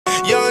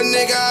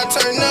nigga, I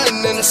turned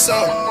nothing into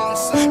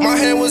something. My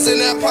hand was in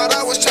that pot,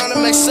 I was trying to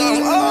make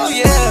something. Oh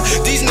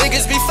yeah, these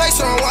niggas be fake,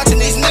 so I'm watching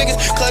these niggas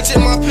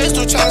clutching my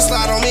pistol, trying to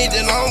slide on me,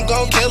 then I'm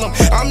gon' kill them.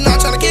 I'm not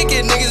trying to kick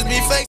it, niggas be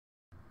fake.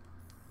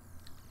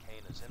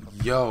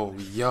 Yo,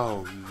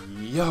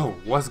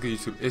 what's good,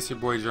 YouTube? It's your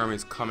boy Jeremy,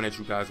 is coming at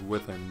you guys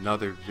with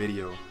another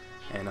video.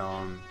 And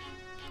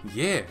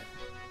yeah,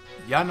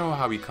 y'all know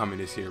how we coming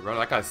this year, bro.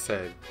 Like I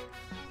said,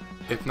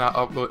 if not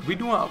upload, we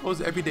doing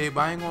uploads every day,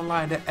 but I ain't gonna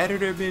lie, the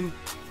editor been,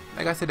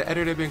 like I said, the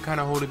editor been kind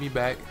of holding me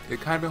back.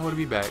 It kind of been holding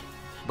me back,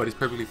 but it's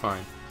perfectly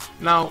fine.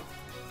 Now,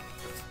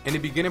 in the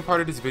beginning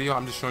part of this video,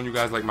 I'm just showing you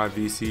guys like my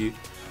VC,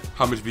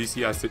 how much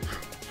VC I said.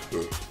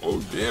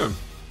 Oh damn.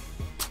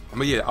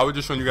 But yeah, I was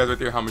just showing you guys right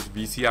there how much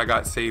VC I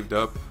got saved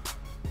up.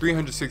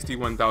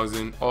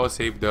 361,000 all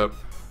saved up.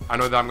 I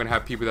know that I'm gonna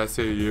have people that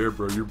say, yeah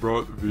bro, you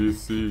brought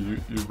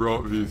VC, you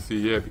brought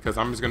VC. Yeah, because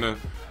I'm just gonna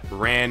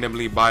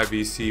randomly buy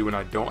VC when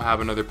I don't have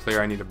another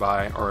player I need to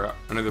buy, or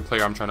another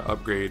player I'm trying to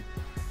upgrade,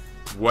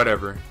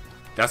 whatever.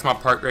 That's my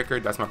park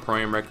record, that's my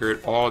pro-am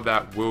record. All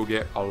that will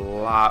get a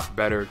lot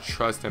better,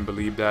 trust and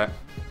believe that.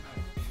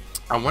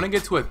 I want to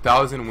get to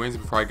 1,000 wins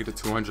before I get to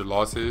 200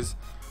 losses,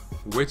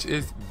 which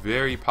is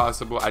very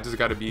possible. I just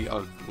got to be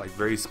like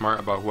very smart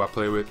about who I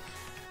play with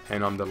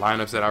and the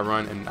lineups that I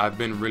run, and I've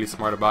been really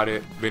smart about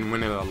it. Been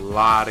winning a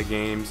lot of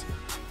games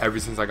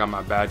ever since I got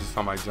my badges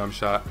from my jump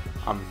shot.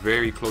 I'm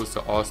very close to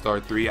All-Star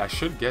 3. I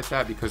should get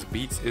that because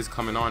Beats is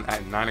coming on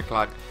at 9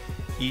 o'clock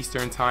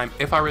Eastern time.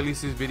 If I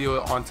release this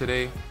video on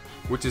today,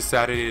 which is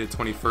Saturday the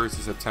 21st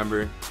of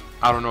September,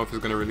 I don't know if it's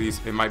going to release.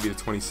 It might be the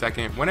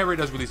 22nd. Whenever it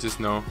does release, just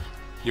know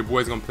your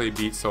boy's going to play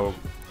Beats, so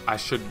I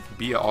should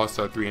be at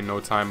All-Star 3 in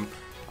no time.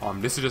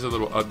 This is just a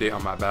little update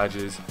on my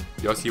badges.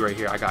 Y'all see right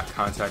here, I got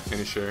Contact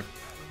Finisher.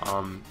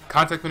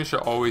 Contact Finisher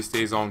always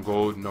stays on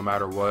gold no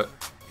matter what,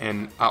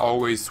 and I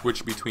always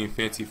switch between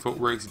Fancy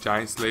Footworks,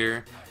 Giant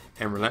Slayer,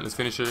 and Relentless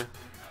Finisher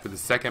for the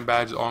second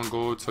badge on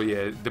gold. So yeah,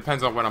 it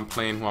depends on what I'm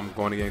playing, who I'm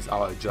going against,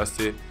 I'll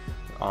adjust it.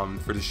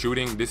 For the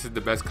shooting, this is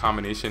the best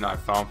combination I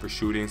found for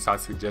shooting, so I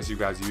suggest you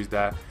guys use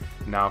that.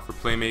 Now for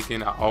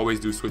playmaking, I always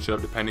do switch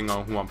up depending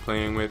on who I'm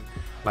playing with.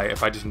 Like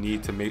if I just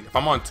need to make, if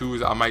I'm on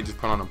 2s, I might just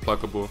put on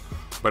Unpluckable.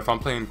 But if I'm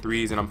playing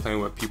 3s and I'm playing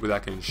with people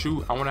that can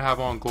shoot, I want to have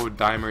on gold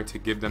Dimer to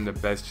give them the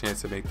best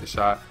chance to make the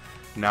shot.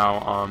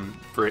 Now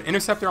for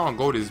Interceptor on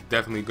gold is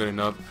definitely good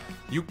enough.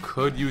 You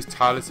could use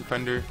Tireless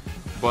Defender,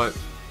 but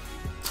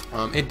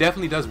it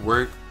definitely does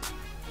work.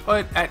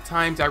 But at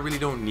times I really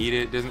don't need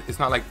it. It's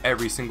not like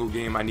every single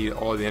game I need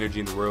all the energy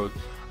in the world.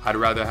 I'd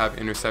rather have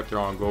Interceptor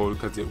on gold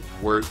because it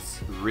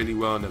works really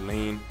well in the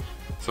lane.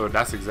 So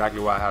that's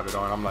exactly why I have it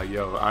on. I'm like,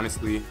 yo,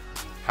 honestly,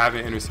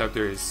 having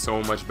Interceptor is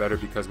so much better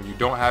because when you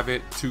don't have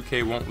it,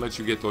 2K won't let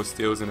you get those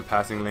steals in the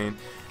passing lane.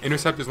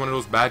 Interceptor is one of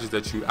those badges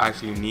that you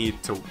actually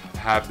need to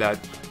have that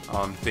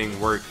thing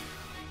work.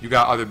 You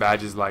got other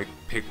badges like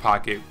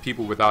Pickpocket.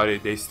 People without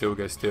it, they still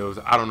get steals.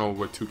 I don't know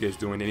what 2K is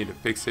doing. They need to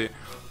fix it.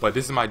 But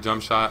this is my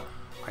jump shot.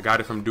 I got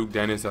it from Duke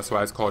Dennis. That's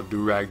why it's called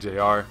Durag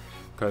JR,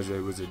 because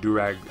it was a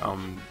Durag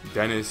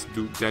Dennis.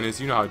 Duke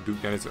Dennis. You know how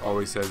Duke Dennis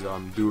always says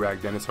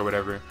Durag Dennis or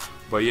whatever.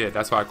 But yeah,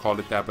 that's why I called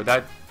it that. But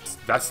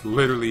that's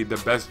literally the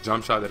best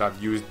jump shot that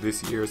I've used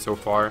this year so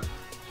far.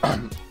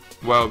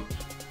 Well,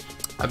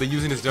 I've been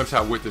using this jump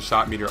shot with the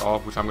shot meter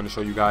off, which I'm going to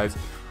show you guys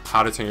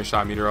how to turn your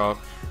shot meter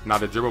off. Now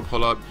the dribble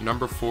pull up,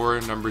 number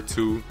 4, number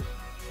 2,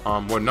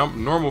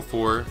 normal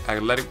 4,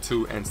 athletic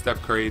 2, and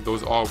Steph Curry,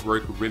 those all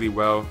work really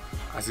well.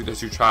 I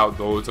suggest you try out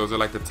those. Those are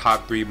like the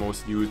top 3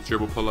 most used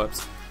dribble pull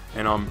ups.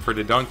 And for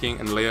the dunking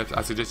and layups,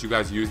 I suggest you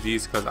guys use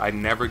these because I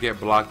never get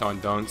blocked on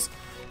dunks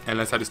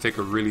unless I just take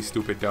a really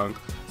stupid dunk.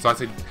 So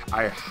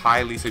I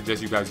highly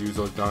suggest you guys use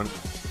those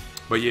dunks.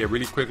 But yeah,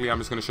 really quickly, I'm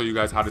just going to show you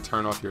guys how to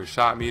turn off your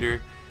shot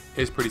meter.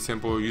 It's pretty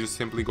simple. You just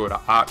simply go to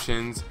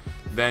options,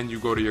 then you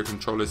go to your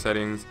controller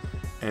settings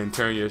and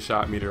turn your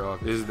shot meter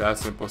off. It's that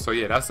simple. So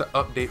yeah, that's the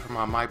update for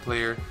my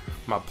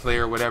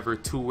player, whatever,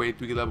 2-way,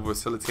 3-level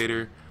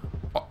facilitator,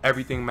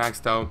 everything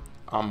maxed out.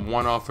 I'm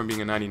 1 off from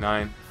being a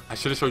 99. I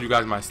should have showed you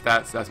guys my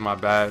stats, that's my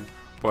bad,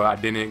 but I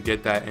didn't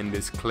get that in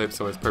this clip,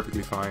 so it's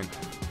perfectly fine.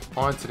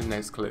 On to the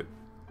next clip.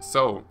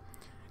 So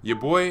your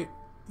boy,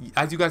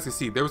 as you guys can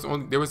see, there was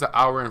an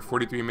hour and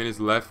 43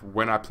 minutes left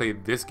when I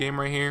played this game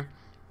right here,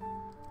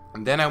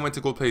 and then I went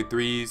to go play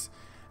 3s,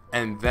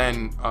 and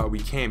then we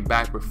came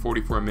back with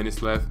 44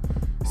 minutes left.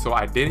 So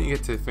I didn't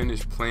get to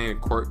finish playing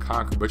Court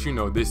Conqueror, but you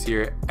know, this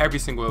year every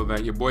single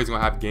event your boy's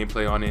gonna have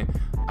gameplay on it.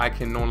 I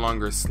can no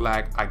longer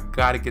slack. I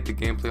gotta get the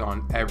gameplay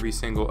on every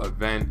single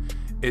event.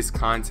 It's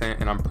content,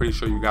 and I'm pretty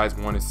sure you guys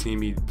want to see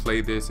me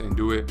play this and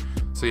do it.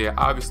 So yeah,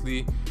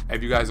 obviously,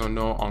 if you guys don't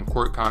know, on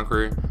Court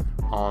Conqueror,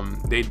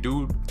 they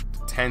do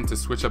tend to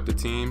switch up the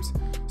teams.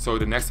 So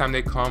the next time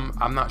they come,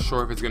 I'm not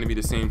sure if it's gonna be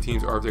the same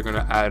teams or if they're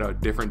gonna add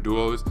different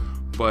duos,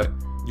 but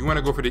you want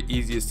to go for the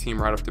easiest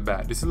team right off the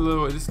bat. This is a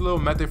little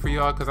method for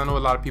y'all because I know a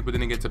lot of people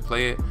didn't get to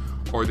play it,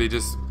 or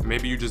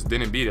maybe you just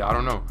didn't beat it. I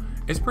don't know.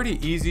 It's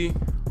pretty easy.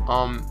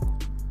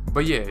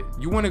 But yeah,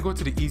 you want to go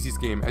to the easiest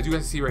game. As you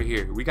guys see right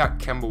here, we got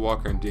Kemba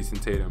Walker and Jason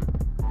Tatum.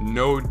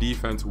 no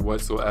defense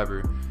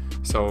whatsoever.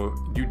 So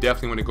you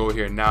definitely want to go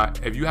here. Now,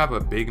 if you have a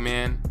big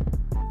man,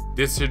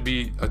 this should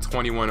be a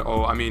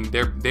 21-0. I mean,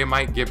 they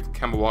might give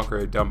Kemba Walker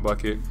a dumb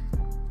bucket,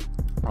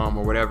 or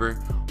whatever.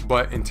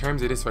 But in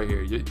terms of this right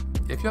here,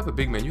 if you have a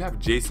big man, you have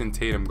Jason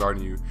Tatum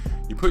guarding you.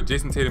 You put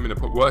Jason Tatum in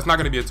the well, it's not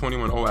going to be a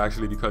 21-0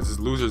 actually because it's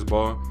loser's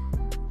ball.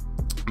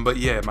 But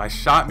yeah, my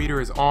shot meter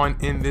is on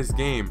in this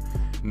game.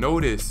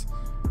 Notice,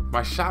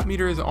 my shot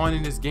meter is on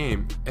in this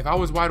game. If I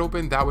was wide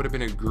open, that would have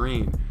been a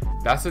green.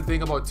 That's the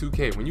thing about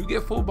 2K. When you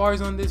get full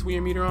bars on this with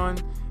your meter on,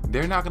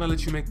 they're not going to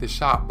let you make the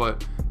shot.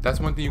 But that's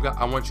one thing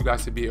I want you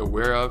guys to be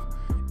aware of.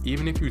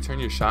 Even if you turn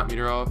your shot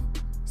meter off,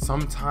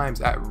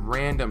 sometimes at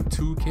random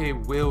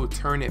 2K will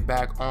turn it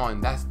back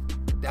on. That's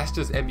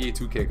just NBA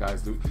 2K,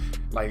 guys.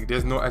 Like,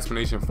 there's no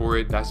explanation for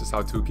it. That's just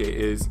how 2K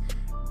is.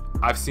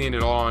 I've seen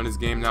it all in this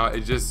game now.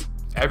 It just,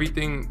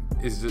 everything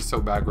is just so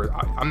backwards.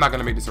 I'm not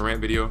gonna make this a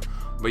rant video,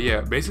 but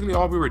yeah, basically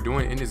all we were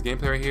doing in this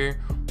gameplay right here,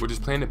 we're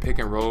just playing the pick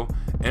and roll,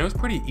 and it was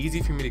pretty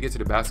easy for me to get to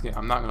the basket.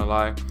 I'm not gonna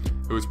lie,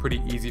 it was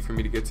pretty easy for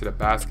me to get to the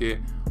basket.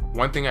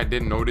 One thing I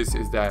did notice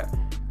is that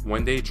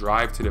when they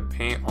drive to the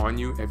paint on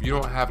you, if you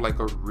don't have like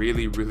a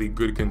really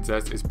good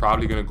contest, it's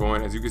probably gonna go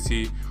in. As you can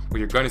see, what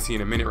you're gonna see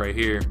in a minute right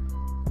here,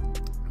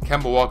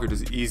 Kemba Walker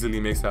just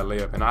easily makes that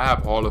layup, and I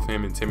have Hall of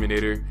Fame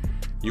Intimidator.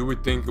 You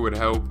would think it would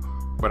help,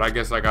 but I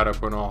guess I gotta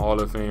put on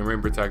Hall of Fame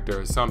Rim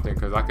Protector or something,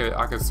 because I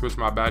could switch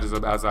my badges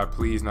up as I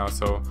please now.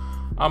 So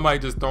I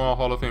might just throw on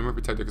Hall of Fame Rim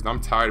Protector because I'm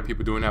tired of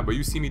people doing that. But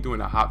you see me doing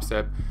a hop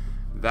step.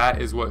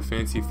 That is what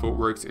Fancy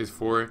Footworks is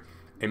for.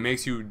 It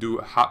makes you do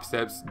hop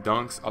steps,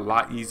 dunks a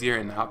lot easier,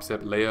 and hop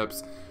step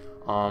layups.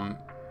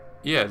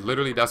 Yeah,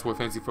 literally that's what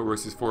Fancy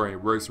Footworks is for, and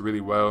it works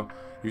really well.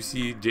 You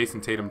see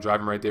Jason Tatum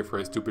driving right there for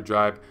a stupid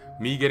drive.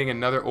 Me getting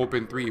another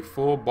open three,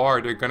 full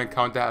bar. They're gonna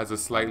count that as a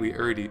slightly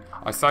early.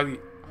 A slightly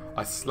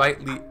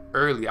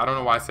early. I don't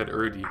know why I said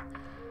early.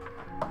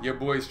 Your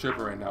boy's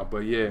tripping right now, but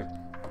yeah.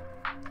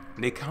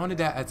 They counted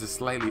that as a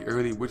slightly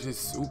early, which is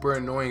super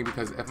annoying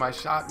because if my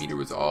shot meter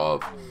was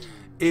off,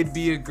 it'd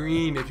be a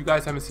green. If you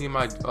guys haven't seen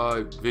my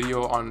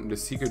video on the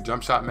secret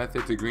jump shot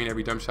method to green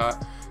every jump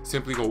shot,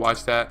 simply go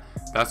watch that.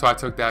 That's why I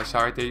took that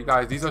shot right there. You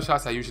guys, these are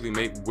shots I usually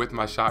make with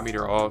my shot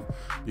meter off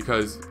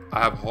because I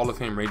have Hall of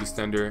Fame range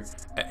extender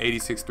at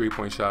 86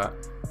 3-point shot.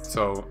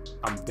 So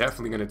I'm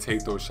definitely gonna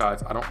take those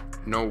shots. I don't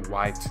know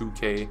why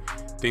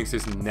 2K thinks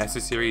it's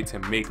necessary to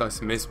make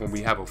us miss when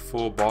we have a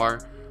full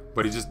bar,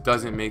 but it just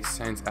doesn't make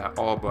sense at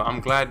all. But I'm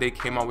glad they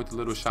came out with the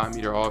little shot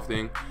meter off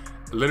thing.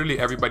 Literally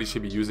everybody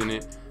should be using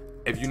it.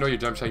 If you know your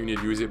jump shot, you need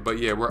to use it. But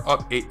yeah, we're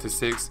up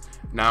 8-6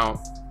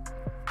 now.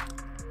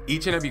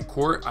 Each and every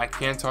court I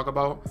can talk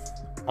about.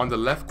 On the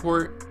left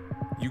court,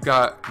 you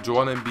got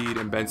Joel Embiid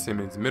and Ben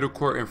Simmons. Middle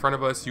court in front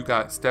of us, you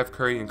got Steph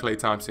Curry and Klay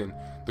Thompson.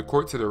 The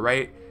court to the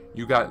right,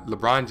 you got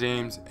LeBron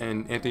James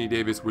and Anthony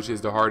Davis, which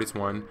is the hardest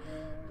one.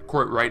 The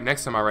court right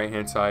next to my right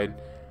hand side,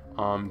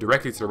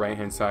 directly to the right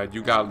hand side,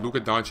 you got Luka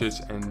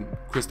Doncic and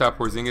Kristaps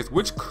Porzingis,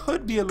 which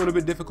could be a little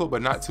bit difficult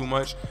but not too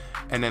much.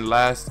 And then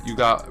last, you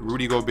got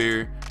Rudy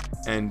Gobert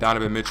and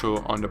Donovan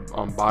Mitchell on the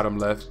bottom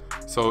left.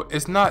 So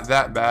it's not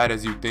that bad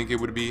as you think it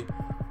would be.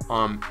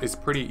 It's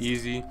pretty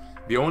easy.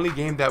 The only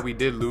game that we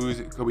did lose,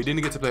 because we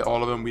didn't get to play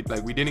all of them, we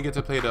didn't get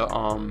to play the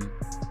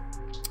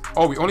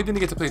we only didn't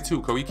get to play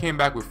 2 because we came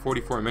back with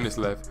 44 minutes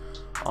left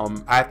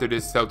after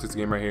this Celtics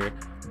game right here.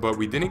 But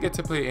we didn't get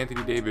to play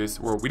Anthony Davis,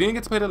 or we didn't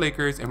get to play the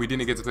Lakers, and we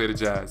didn't get to play the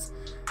Jazz.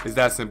 It's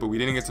that simple. We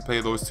didn't get to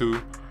play those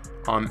 2.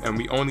 And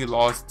we only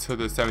lost to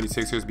the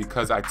 76ers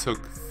because I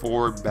took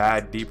 4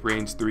 bad deep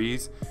range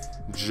threes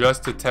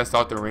just to test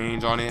out the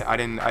range on it. I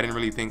didn't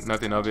really think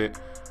nothing of it.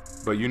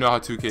 But you know how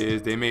 2K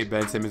is. They made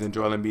Ben Simmons and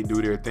Joel Embiid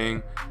do their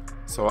thing.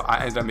 So I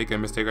ended up making a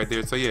mistake right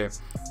there. So yeah,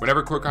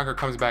 whenever Court Conqueror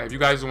comes back, if you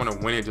guys want to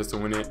win it just to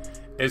win it,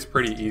 it's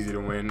pretty easy to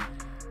win.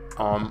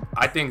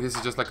 I think this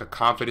is just like a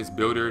confidence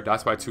builder.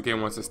 That's why 2K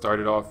wants to start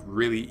it off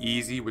really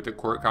easy with the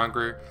Court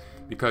Conqueror,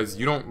 because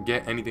you don't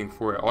get anything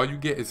for it. All you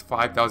get is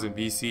 5,000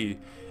 VC,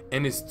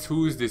 and it's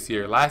 2s this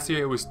year. Last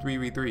year it was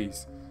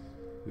 3v3s.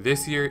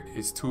 This year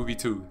it's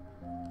 2v2.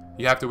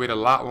 You have to wait a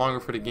lot longer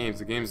for the games.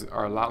 The games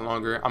are a lot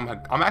longer.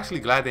 I'm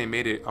actually glad they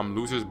made it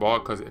losers ball,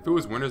 because if it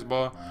was winners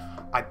ball,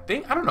 I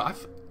don't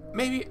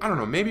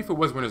know, maybe if it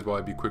was winners ball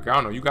it'd be quicker. I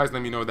don't know. You guys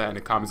let me know that in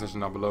the comment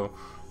section down below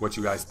what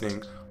you guys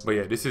think. But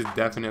yeah, this is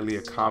definitely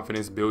a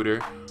confidence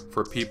builder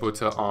for people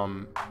to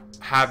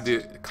have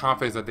the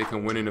confidence that they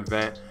can win an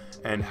event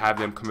and have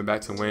them coming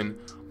back to win.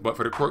 But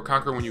for the Court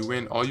Conqueror, when you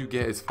win, all you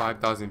get is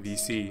 5,000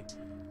 VC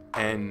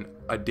and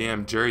a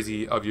damn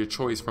jersey of your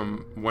choice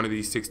from one of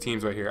these 6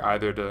 teams right here,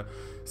 either the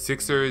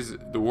Sixers,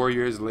 the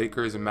Warriors,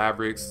 Lakers,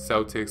 Mavericks,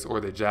 Celtics, or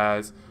the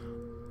Jazz.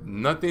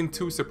 Nothing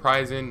too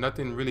surprising,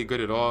 nothing really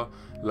good at all.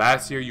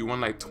 Last year you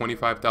won like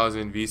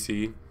 25,000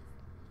 VC,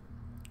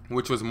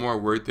 which was more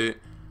worth it,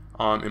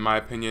 in my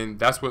opinion.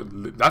 That's what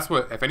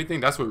if anything,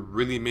 that's what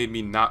really made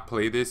me not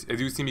play this. As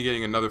you see me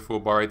getting another full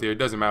bar right there, it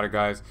doesn't matter,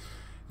 guys.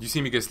 You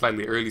see me get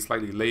slightly early,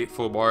 slightly late,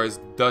 full bars,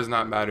 does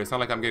not matter. It's not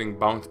like I'm getting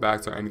bounce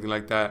backs or anything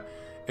like that.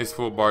 It's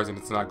full bars and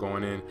it's not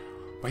going in.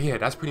 But yeah,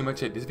 that's pretty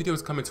much it. This video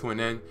is coming to an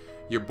end.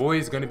 Your boy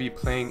is going to be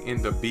playing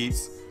in the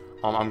beats.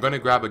 I'm going to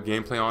grab a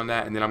gameplay on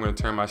that, and then I'm going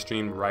to turn my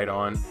stream right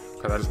on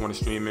because I just want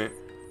to stream it.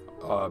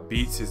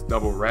 Beats is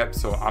double rep,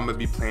 so I'm going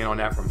to be playing on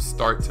that from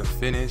start to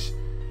finish.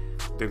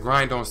 The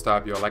grind don't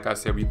stop, y'all. Like I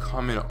said, we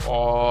coming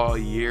all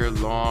year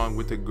long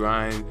with the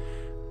grind.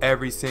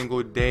 Every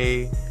single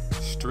day,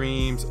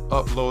 streams,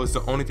 uploads.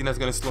 The only thing that's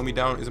going to slow me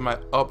down is my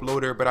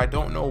uploader, but I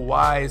don't know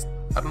why.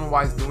 I don't know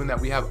why it's doing that.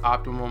 We have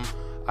Optimum.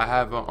 I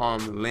have a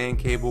LAN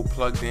cable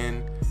plugged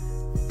in,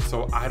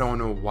 so I don't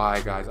know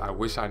why, guys. I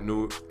wish I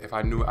knew. If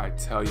I knew, I'd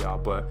tell y'all.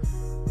 But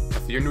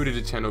if you're new to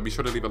the channel, be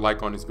sure to leave a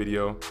like on this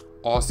video.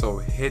 Also,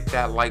 hit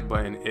that like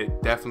button.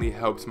 It definitely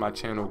helps my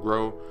channel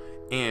grow.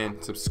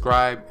 And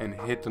subscribe and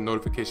hit the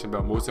notification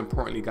bell. Most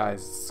importantly,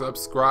 guys,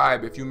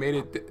 subscribe. If you made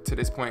it to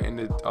this point in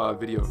the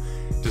video,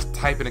 just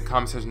type in the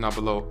comment section down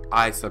below,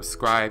 I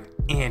subscribe,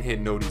 and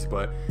hit noties.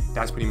 But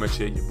that's pretty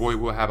much it. Your boy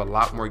will have a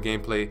lot more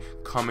gameplay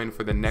coming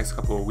for the next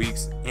couple of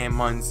weeks and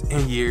months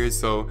and years.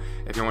 So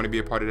if you want to be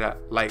a part of that,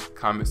 like,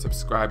 comment,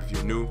 subscribe if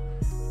you're new.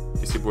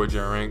 It's your boy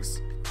Jeremy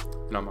Ranks,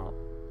 and I'm out.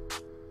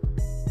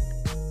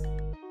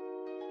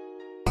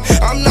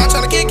 I'm not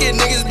tryna kick it,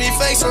 niggas be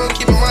fake, so I'm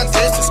keeping my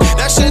distance.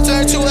 That shit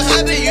turned to a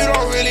habit, you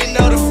don't really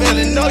know the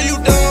feeling. No, you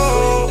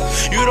don't.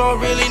 You don't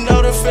really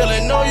know the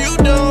feeling. No, you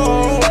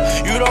don't.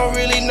 You don't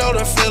really know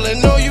the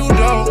feeling. No, you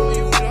don't.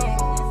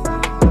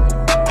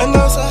 And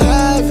that's a